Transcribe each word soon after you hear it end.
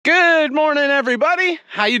Good morning, everybody.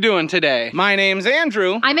 How you doing today? My name's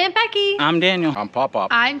Andrew. I'm Aunt Becky. I'm Daniel. I'm Pop-Pop.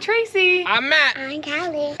 I'm Tracy. I'm Matt. I'm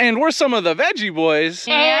Callie. And we're some of the Veggie Boys.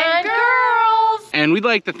 And girls. And we'd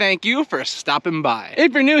like to thank you for stopping by.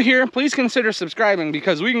 If you're new here, please consider subscribing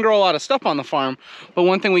because we can grow a lot of stuff on the farm, but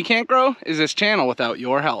one thing we can't grow is this channel without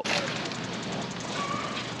your help.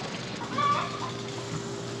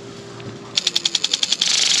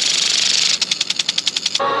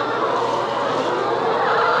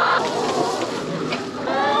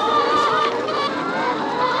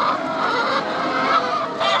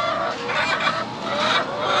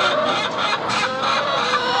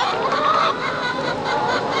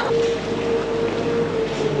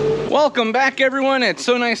 Welcome back, everyone. It's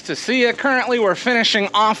so nice to see you. Currently, we're finishing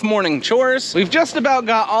off morning chores. We've just about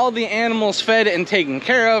got all the animals fed and taken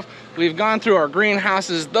care of. We've gone through our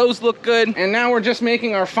greenhouses, those look good. And now we're just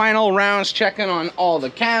making our final rounds, checking on all the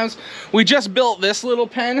calves. We just built this little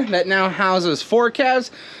pen that now houses 4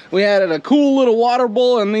 calves. We added a cool little water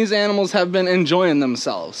bowl and these animals have been enjoying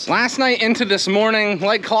themselves. Last night into this morning,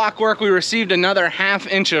 like clockwork, we received another ½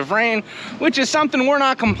 inch of rain, which is something we're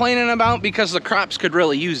not complaining about because the crops could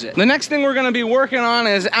really use it. The next thing we're gonna be working on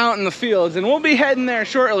is out in the fields, and we'll be heading there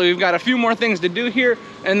shortly. We've got a few more things to do here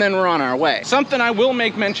and then we're on our way. Something I will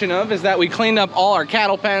make mention of is that we cleaned up all our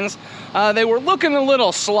cattle pens. They were looking a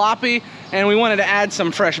little sloppy and we wanted to add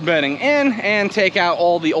some fresh bedding in and take out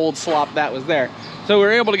all the old slop that was there. So we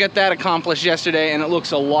were able to get that accomplished yesterday and it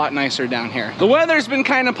looks a lot nicer down here. The weather's been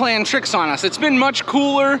kind of playing tricks on us. It's been much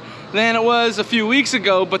cooler than it was a few weeks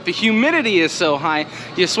ago, but the humidity is so high,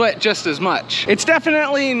 you sweat just as much. It's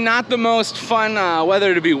definitely not the most fun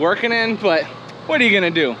weather to be working in, but what are you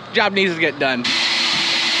gonna do? Job needs to get done.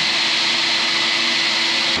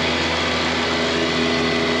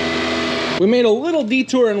 We made a little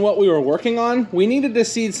detour in what we were working on. We needed to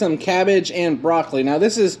seed some cabbage and broccoli. Now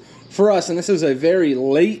this is for us, and this is a very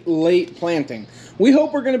late planting. We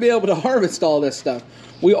hope we're gonna be able to harvest all this stuff.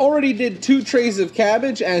 We already did 2 trays of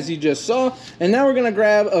cabbage, as you just saw, and now we're gonna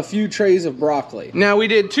grab a few trays of broccoli. Now we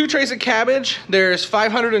did 2 trays of cabbage. There's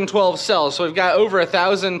 512 cells, so we've got over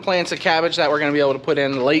 1,000 plants of cabbage that we're gonna be able to put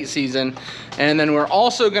in late season. And then we're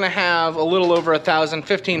also gonna have a little over 1,000,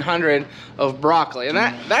 1,500 of broccoli. And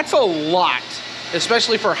that's a lot,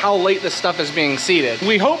 especially for how late this stuff is being seeded.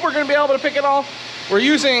 We hope we're gonna be able to pick it all. We're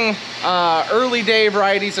using early day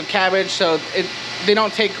varieties of cabbage, so they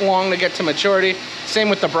don't take long to get to maturity. Same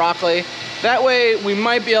with the broccoli. That way, we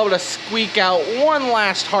might be able to squeak out one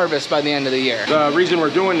last harvest by the end of the year. The reason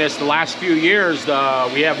we're doing this, the last few years,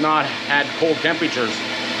 we have not had cold temperatures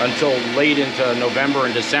until late into November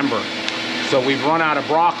and December. So we've run out of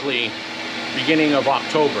broccoli beginning of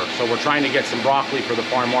October. So we're trying to get some broccoli for the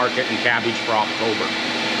farm market and cabbage for October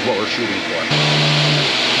is what we're shooting for.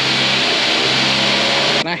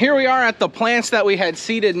 Now here we are at the plants that we had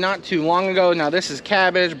seeded not too long ago. Now this is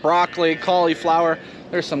cabbage, broccoli, cauliflower.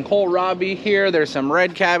 There's some kohlrabi here. There's some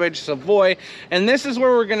red cabbage, savoy. And this is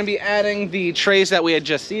where we're gonna be adding the trays that we had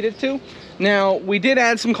just seeded to. Now we did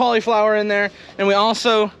add some cauliflower in there, and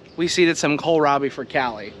we seeded some kohlrabi for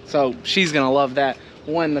Callie. So she's gonna love that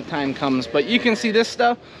when the time comes. But you can see this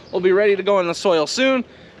stuff will be ready to go in the soil soon.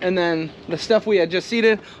 And then the stuff we had just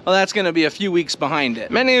seeded, well, that's gonna be a few weeks behind it.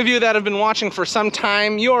 Many of you that have been watching for some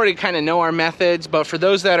time, you already kind of know our methods, but for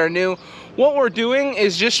those that are new, what we're doing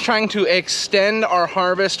is just trying to extend our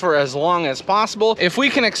harvest for as long as possible. If we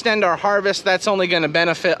can extend our harvest, that's only gonna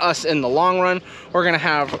benefit us in the long run. We're gonna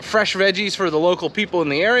have fresh veggies for the local people in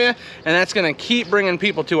the area, and that's gonna keep bringing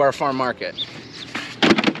people to our farm market.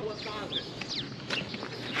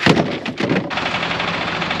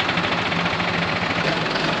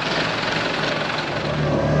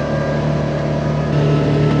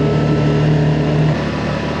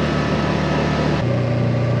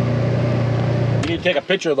 Take a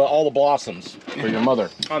picture of all the blossoms for your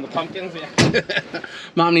mother. On the pumpkins, yeah.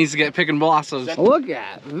 Mom needs to get picking blossoms. Look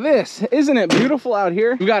at this. Isn't it beautiful out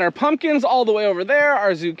here? We've got our pumpkins all the way over there,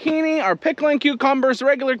 our zucchini, our pickling cucumbers,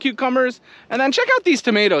 regular cucumbers, and then check out these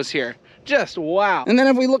tomatoes here. Just wow. And then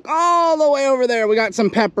if we look all the way over there, we got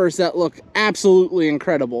some peppers that look absolutely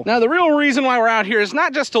incredible. Now the real reason why we're out here is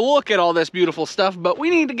not just to look at all this beautiful stuff, but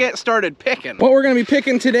we need to get started picking. What we're gonna be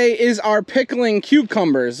picking today is our pickling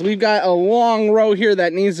cucumbers. We've got a long row here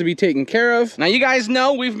that needs to be taken care of. Now you guys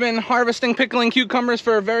know we've been harvesting pickling cucumbers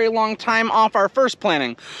for a very long time off our first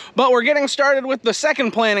planting, but we're getting started with the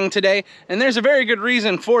second planting today, and there's a very good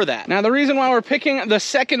reason for that. Now the reason why we're picking the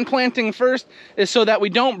second planting first is so that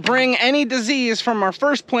we don't bring any any disease from our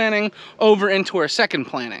first planting over into our second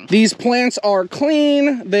planting. These plants are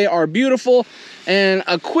clean, they are beautiful, and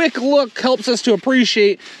a quick look helps us to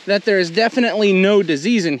appreciate that there is definitely no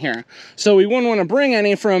disease in here. So we wouldn't want to bring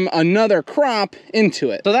any from another crop into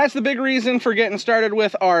it. So that's the big reason for getting started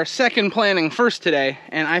with our second planting first today,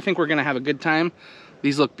 and I think we're gonna have a good time.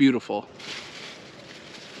 These look beautiful.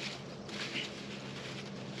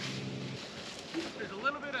 There's a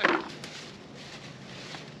little bit of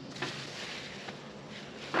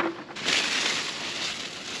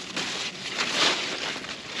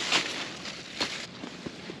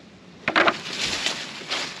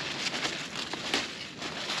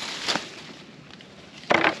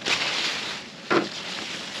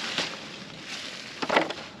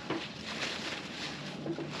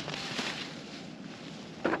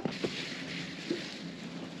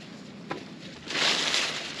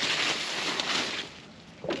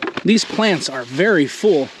These plants are very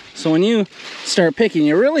full, so when you start picking,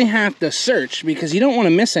 you really have to search because you don't want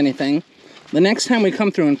to miss anything. The next time we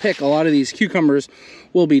come through and pick, a lot of these cucumbers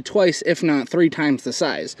will be twice, if not 3 times the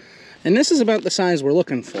size. And this is about the size we're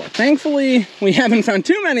looking for. Thankfully, we haven't found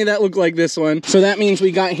too many that look like this one, so that means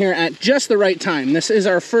we got here at just the right time. This is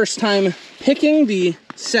our first time picking the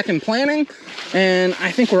second planting, and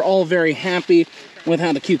I think we're all very happy with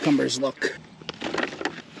how the cucumbers look.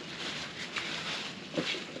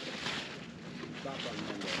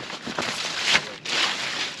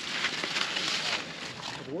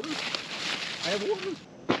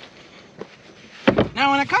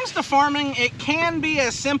 Now, when it comes to farming, it can be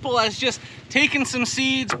as simple as just taking some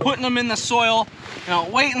seeds, putting them in the soil,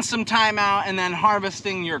 waiting some time out, and then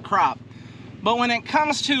harvesting your crop. But when it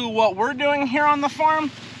comes to what we're doing here on the farm,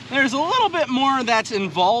 there's a little bit more that's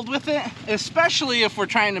involved with it, especially if we're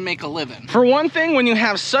trying to make a living. For one thing, when you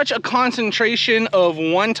have such a concentration of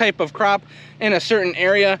one type of crop in a certain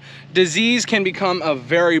area, disease can become a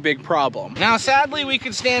very big problem. Now, sadly, we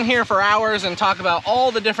could stand here for hours and talk about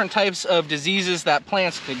all the different types of diseases that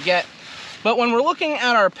plants could get. But when we're looking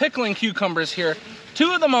at our pickling cucumbers here,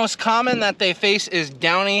 2 of the most common that they face is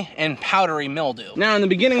downy and powdery mildew. Now, in the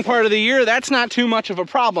beginning part of the year, that's not too much of a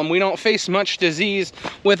problem. We don't face much disease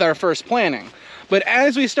with our first planting. But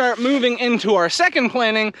as we start moving into our second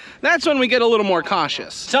planting, that's when we get a little more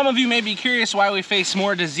cautious. Some of you may be curious why we face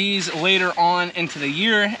more disease later on into the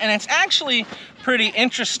year, and it's actually pretty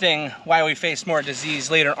interesting why we face more disease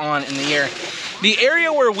later on in the year. The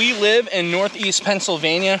area where we live in Northeast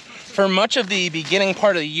Pennsylvania, for much of the beginning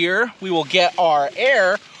part of the year, we will get our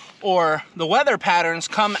air or the weather patterns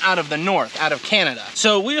come out of the north, out of Canada.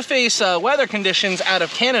 So we face weather conditions out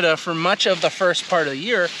of Canada for much of the first part of the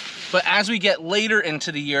year, but as we get later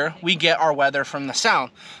into the year, we get our weather from the south.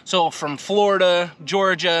 So from Florida,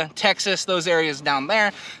 Georgia, Texas, those areas down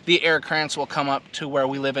there, the air currents will come up to where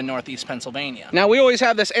we live in Northeast Pennsylvania. Now, we always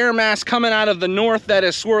have this air mass coming out of the north that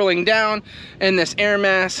is swirling down, and this air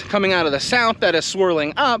mass coming out of the south that is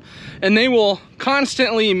swirling up, and they will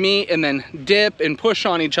constantly meet and then dip and push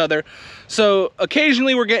on each other. So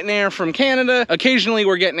occasionally we're getting air from Canada, occasionally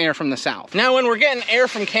we're getting air from the south. Now, when we're getting air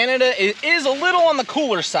from Canada, it is a little on the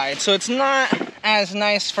cooler side, so it's not as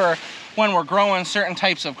nice for when we're growing certain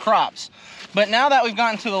types of crops. But now that we've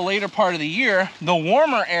gotten to the later part of the year, the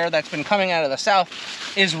warmer air that's been coming out of the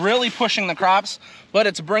south is really pushing the crops, but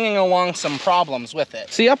it's bringing along some problems with it.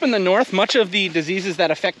 See, up in the north, much of the diseases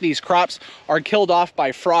that affect these crops are killed off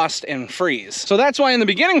by frost and freeze. So that's why in the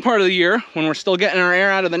beginning part of the year, when we're still getting our air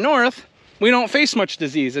out of the north, we don't face much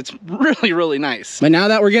disease. It's really, really nice. But now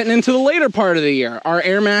that we're getting into the later part of the year, our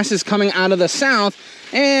air mass is coming out of the south,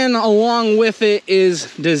 and along with it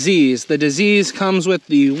is disease. The disease comes with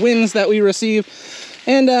the winds that we receive,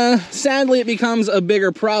 and sadly it becomes a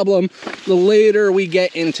bigger problem the later we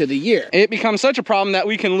get into the year. It becomes such a problem that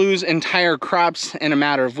we can lose entire crops in a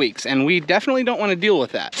matter of weeks, and we definitely don't want to deal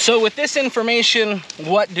with that. So with this information,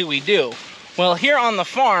 what do we do? Well, here on the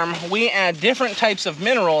farm, we add different types of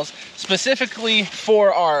minerals specifically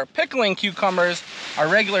for our pickling cucumbers, our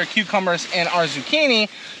regular cucumbers, and our zucchini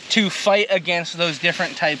to fight against those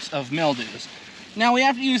different types of mildews. Now, we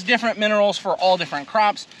have to use different minerals for all different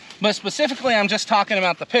crops, but specifically I'm just talking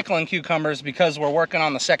about the pickling cucumbers because we're working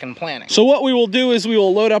on the second planting. So what we will do is we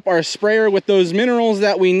will load up our sprayer with those minerals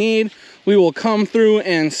that we need. We will come through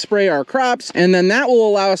and spray our crops, and then that will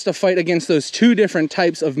allow us to fight against those 2 different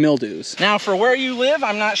types of mildews. Now, for where you live,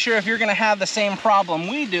 I'm not sure if you're gonna have the same problem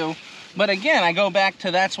we do, but again, I go back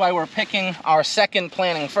to that's why we're picking our second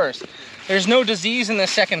planting first. There's no disease in the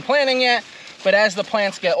second planting yet, but as the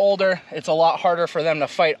plants get older, it's a lot harder for them to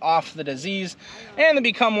fight off the disease and to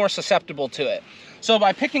become more susceptible to it. So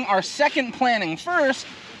by picking our second planting first,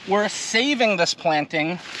 we're saving this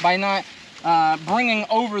planting by not bringing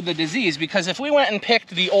over the disease, because if we went and picked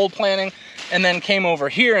the old planting and then came over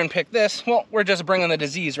here and picked this, well, we're just bringing the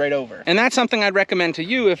disease right over. And that's something I'd recommend to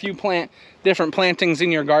you if you plant different plantings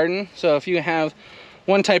in your garden. So if you have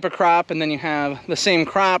one type of crop and then you have the same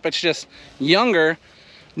crop, it's just younger,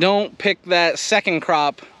 don't pick that second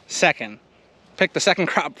crop second. Pick the second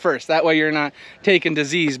crop first. That way you're not taking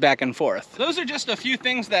disease back and forth. Those are just a few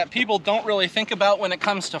things that people don't really think about when it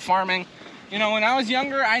comes to farming. You know, when I was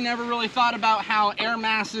younger, I never really thought about how air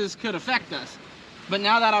masses could affect us. But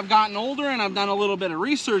now that I've gotten older and I've done a little bit of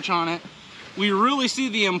research on it, we really see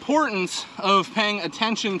the importance of paying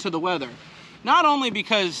attention to the weather. Not only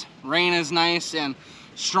because rain is nice and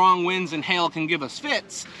strong winds and hail can give us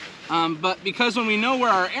fits, but because when we know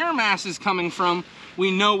where our air mass is coming from, we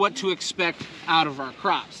know what to expect out of our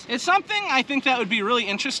crops. It's something I think that would be really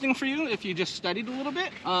interesting for you if you just studied a little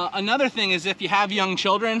bit. Another thing is if you have young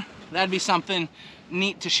children, that'd be something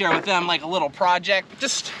neat to share with them, like a little project.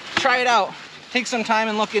 Just try it out, take some time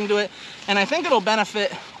and look into it, and I think it'll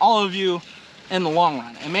benefit all of you in the long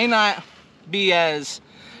run. It may not be as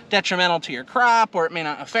detrimental to your crop, or it may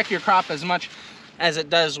not affect your crop as much as it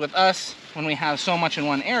does with us when we have so much in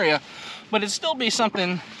one area, but it'd still be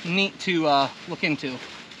something neat to look into.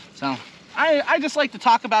 So I just like to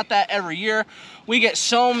talk about that every year. We get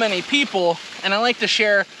so many people, and I like to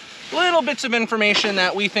share little bits of information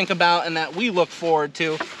that we think about and that we look forward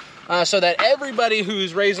to, so that everybody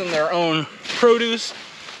who's raising their own produce,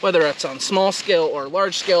 whether it's on small scale or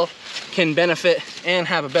large scale, can benefit and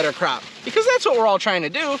have a better crop. Because that's what we're all trying to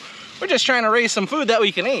do. We're just trying to raise some food that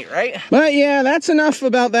we can eat, right? But yeah, that's enough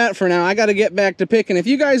about that for now. I got to get back to picking. If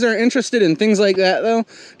you guys are interested in things like that, though,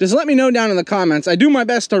 just let me know down in the comments. I do my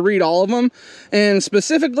best to read all of them. And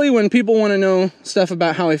specifically when people want to know stuff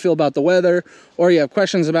about how I feel about the weather, or you have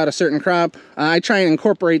questions about a certain crop, I try and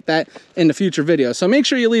incorporate that into future videos. So make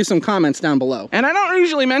sure you leave some comments down below. And I don't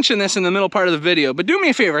usually mention this in the middle part of the video, but do me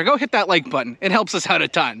a favor, go hit that like button. It helps us out a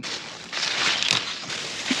ton.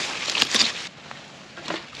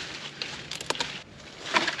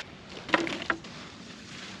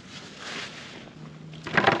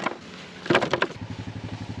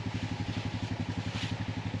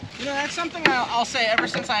 You know, that's something I'll say ever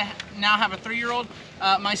since I now have a 3-year-old,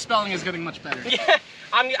 my spelling is getting much better. Yeah,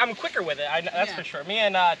 I'm quicker with it, that's for sure. Me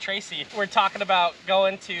and Tracy, we're talking about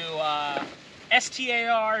going to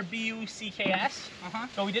S-T-A-R-B-U-C-K-S,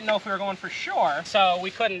 but we didn't know if we were going for sure, so we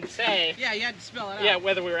couldn't say. Yeah, you had to spell it out. Yeah,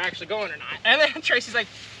 whether we were actually going or not. And then Tracy's like,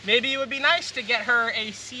 maybe it would be nice to get her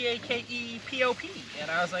a C-A-K-E-P-O-P. And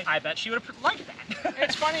I was like, I bet she would have liked that.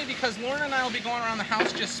 It's funny because Lauren and I will be going around the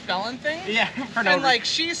house just spelling things. Yeah, and like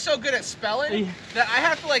she's so good at spelling that I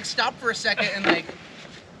have to like stop for a second and like,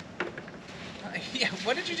 yeah,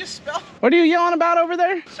 what did you just spell? What are you yelling about over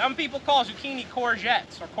there? Some people call zucchini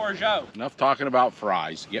courgettes or courgeot. Enough talking about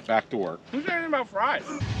fries. Get back to work. Who's saying about fries?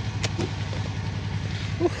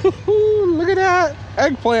 Look at that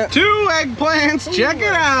eggplant. 2 eggplants. Check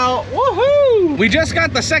it out. Woohoo! We just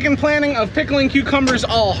got the second planting of pickling cucumbers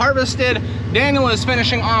all harvested. Daniel is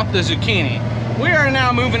finishing off the zucchini. We are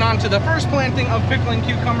now moving on to the first planting of pickling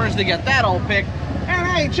cucumbers to get that all picked. And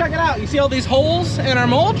hey, check it out. You see all these holes in our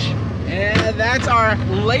mulch? And that's our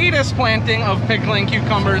latest planting of pickling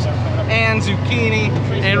cucumbers and zucchini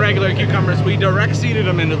and regular cucumbers. We direct seeded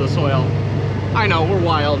them into the soil. I know, we're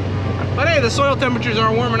wild. But hey, the soil temperatures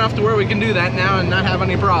are warm enough to where we can do that now and not have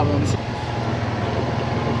any problems.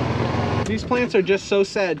 These plants are just so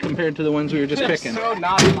sad compared to the ones we were just picking. So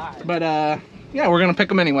not alive. But yeah, we're gonna pick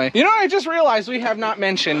them anyway. You know, I just realized we have not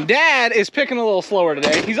mentioned, Dad is picking a little slower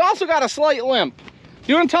today. He's also got a slight limp.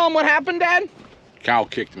 You wanna tell him what happened, Dad? Cow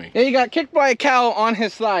kicked me. Yeah, he got kicked by a cow on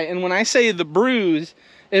his thigh. And when I say the bruise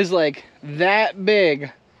is like that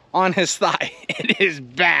big on his thigh, it is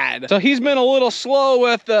bad. So he's been a little slow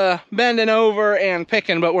with bending over and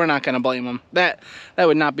picking, but we're not gonna blame him. That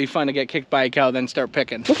would not be fun to get kicked by a cow then start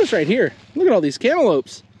picking. Look what's right here. Look at all these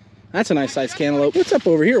cantaloupes. That's a nice sized cantaloupe. What's up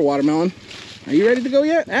over here, watermelon? Are you ready to go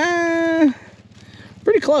yet?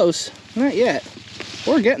 Pretty close. Not yet.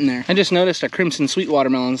 We're getting there. I just noticed our crimson sweet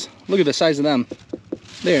watermelons. Look at the size of them.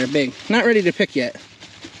 They're big. Not ready to pick yet.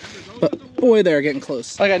 But boy, they're getting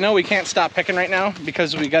close. Like, I know we can't stop picking right now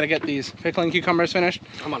because we got to get these pickling cucumbers finished.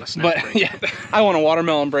 I'm on a snack break. Yeah, I want a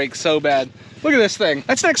watermelon break so bad. Look at this thing.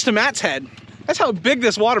 That's next to Matt's head. That's how big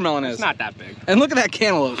this watermelon is. It's not that big. And look at that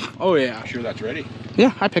cantaloupe. Oh yeah. Sure that's ready?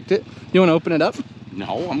 Yeah, I picked it. You want to open it up?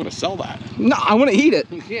 No, I'm gonna sell that. No, I want to eat it.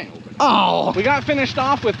 You can't open it. Oh, we got finished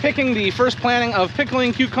off with picking the first planting of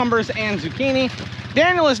pickling cucumbers and zucchini.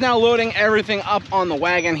 Daniel is now loading everything up on the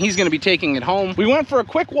wagon. He's gonna be taking it home. We went for a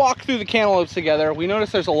quick walk through the cantaloupes together. We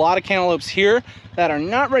noticed there's a lot of cantaloupes here that are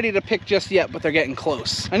not ready to pick just yet, but they're getting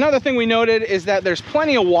close. Another thing we noted is that there's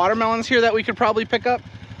plenty of watermelons here that we could probably pick up.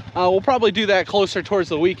 We'll probably do that closer towards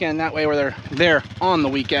the weekend. That way they're there on the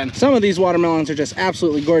weekend. Some of these watermelons are just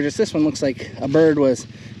absolutely gorgeous. This one looks like a bird was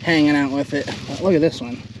hanging out with it. But look at this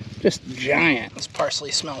one, just giant. This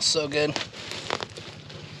parsley smells so good.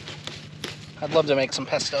 I'd love to make some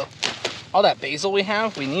pesto. All that basil we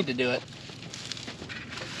have, we need to do it.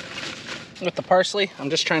 With the parsley,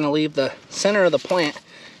 I'm just trying to leave the center of the plant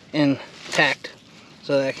intact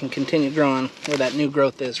so that I can continue growing where that new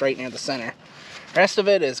growth is, right near the center. Rest of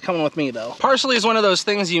it is coming with me though. Parsley is one of those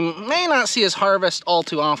things you may not see us harvest all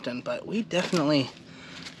too often, but we definitely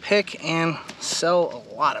pick and sell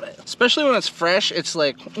a lot of it. Especially when it's fresh, it's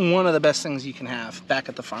like one of the best things you can have back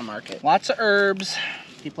at the farm market. Lots of herbs.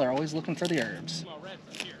 People are always looking for the herbs.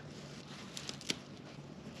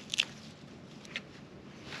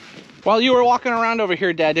 While you were walking around over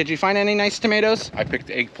here, Dad, did you find any nice tomatoes? I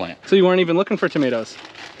picked eggplant. So you weren't even looking for tomatoes?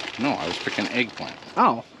 No, I was picking eggplant.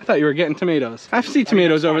 Oh, I thought you were getting tomatoes. I see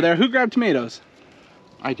tomatoes over there. Who grabbed tomatoes?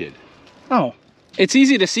 I did. Oh, it's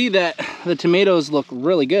easy to see that the tomatoes look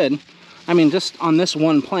really good. I mean, just on this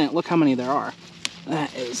one plant, look how many there are.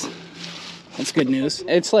 That's good news.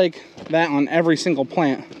 It's like that on every single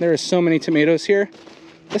plant. There are so many tomatoes here.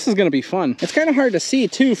 This is gonna be fun. It's kind of hard to see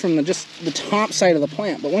too from just the top side of the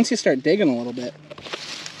plant, but once you start digging a little bit,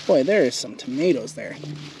 boy, there is some tomatoes there.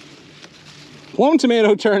 Plum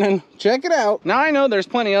tomato turning, check it out. Now I know there's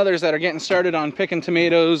plenty others that are getting started on picking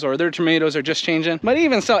tomatoes or their tomatoes are just changing, but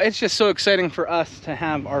even so, it's just so exciting for us to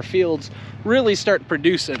have our fields really start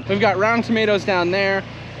producing. We've got round tomatoes down there,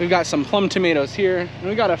 we've got some plum tomatoes here, and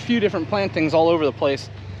we've got a few different plantings all over the place.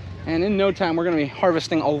 And in no time, we're gonna be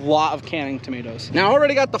harvesting a lot of canning tomatoes. Now I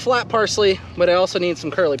already got the flat parsley, but I also need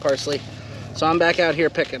some curly parsley. So I'm back out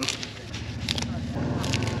here picking.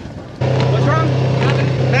 What's wrong?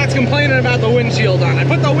 Matt's complaining about the windshield on. I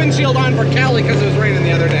put the windshield on for Callie because it was raining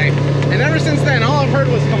the other day. And ever since then, all I've heard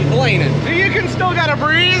was complaining. You can still got a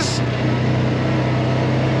breeze.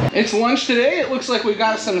 It's lunch today. It looks like we've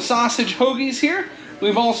got some sausage hoagies here.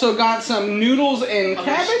 We've also got some noodles and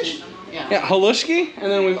cabbage. Yeah, halushki,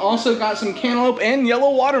 and then we've also got some cantaloupe and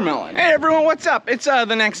yellow watermelon. Hey everyone, what's up? It's the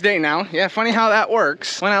next day now. Yeah, funny how that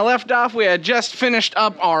works. When I left off, we had just finished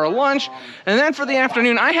up our lunch, and then for the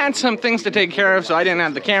afternoon, I had some things to take care of, so I didn't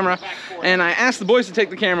have the camera, and I asked the boys to take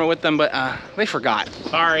the camera with them, but they forgot.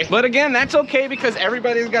 Sorry. But again, that's okay because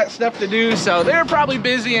everybody's got stuff to do, so they were probably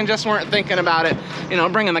busy and just weren't thinking about it. You know,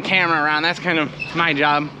 bringing the camera around, that's kind of my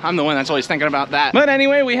job. I'm the one that's always thinking about that. But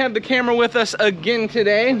anyway, we have the camera with us again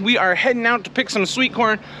today. We are heading out to pick some sweet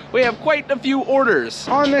corn. We have quite a few orders.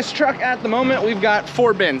 On this truck at the moment, we've got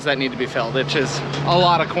 4 bins that need to be filled, which is a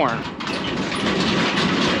lot of corn.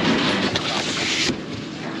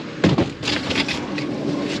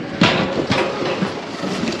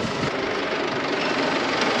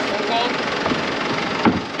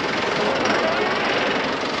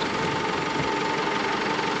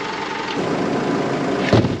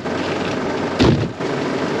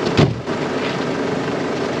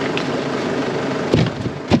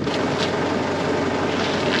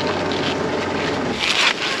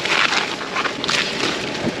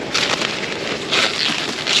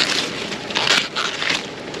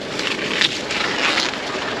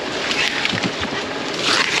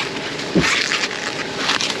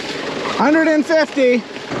 $150.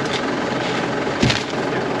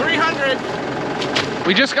 300.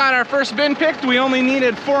 We just got our first bin picked. We only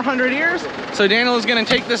needed 400 ears. So Daniel is gonna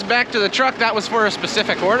take this back to the truck. That was for a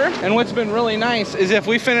specific order. And what's been really nice is if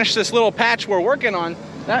we finish this little patch we're working on,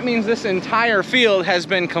 that means this entire field has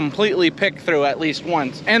been completely picked through at least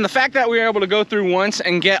once. And the fact that we were able to go through once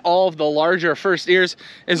and get all of the larger first ears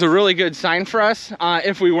is a really good sign for us.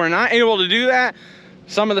 If we were not able to do that,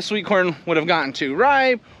 some of the sweet corn would have gotten too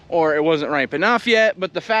ripe, or it wasn't ripe enough yet,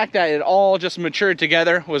 but the fact that it all just matured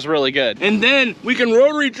together was really good. And then we can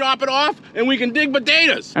rotary drop it off and we can dig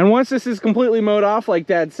potatoes. And once this is completely mowed off, like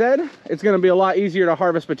Dad said, it's gonna be a lot easier to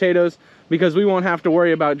harvest potatoes because we won't have to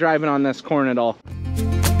worry about driving on this corn at all.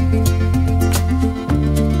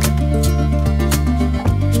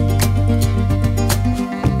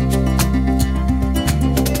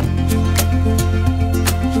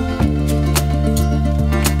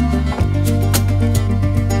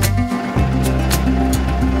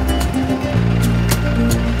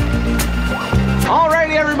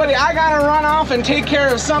 I gotta run off and take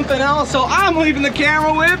care of something else, so I'm leaving the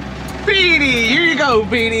camera with Petey. Here you go,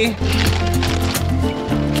 Petey.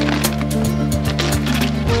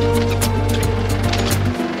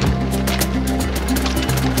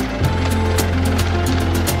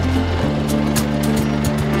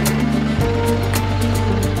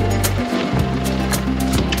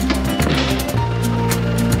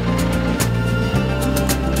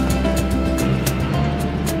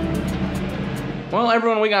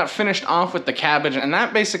 we got finished off with the cabbage, and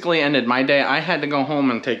that basically ended my day. I had to go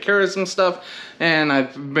home and take care of some stuff, and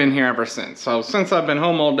I've been here ever since. So since I've been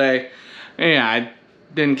home all day, yeah, I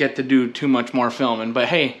didn't get to do too much more filming. But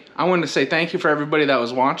hey, I wanted to say thank you for everybody that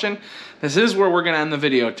was watching. This is where we're gonna end the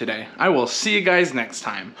video today. I will see you guys next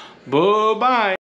time. Bye-bye.